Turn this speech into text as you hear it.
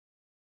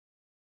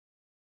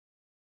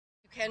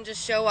You can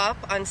just show up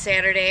on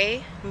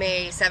Saturday,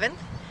 May 7th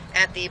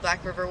at the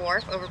Black River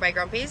Wharf over by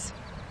Grumpy's.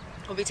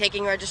 We'll be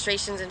taking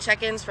registrations and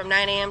check-ins from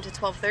 9 a.m. to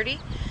 12:30,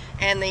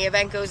 and the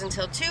event goes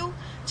until 2.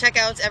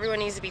 Checkouts, everyone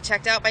needs to be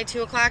checked out by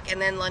 2 o'clock, and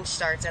then lunch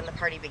starts and the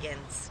party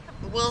begins.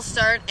 We'll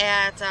start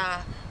at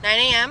 9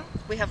 a.m.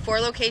 We have 4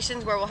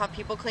 locations where we'll have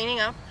people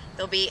cleaning up.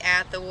 They'll be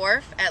at the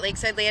wharf, at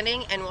Lakeside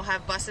Landing, and we'll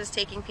have buses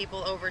taking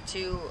people over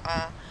to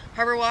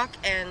Harbor Walk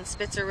and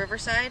Spitzer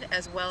Riverside,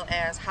 as well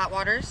as Hot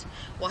Waters.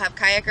 We'll have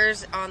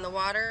kayakers on the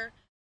water.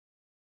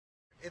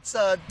 It's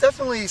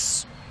definitely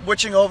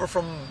switching over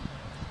from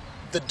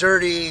the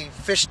dirty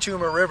fish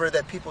tumor river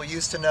that people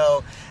used to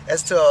know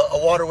as to a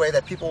waterway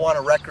that people want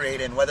to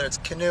recreate in, whether it's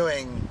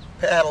canoeing,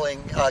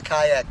 paddling,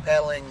 kayak,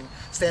 paddling,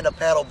 stand-up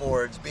paddle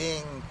boards,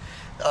 being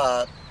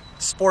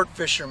sport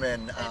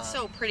fishermen. It's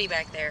so pretty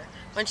back there.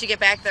 Once you get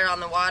back there on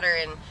the water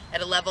and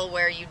at a level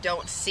where you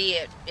don't see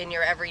it in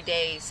your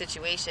everyday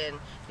situation,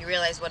 you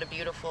realize what a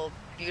beautiful,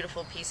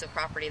 beautiful piece of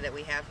property that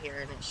we have here,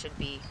 and it should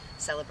be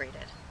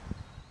celebrated.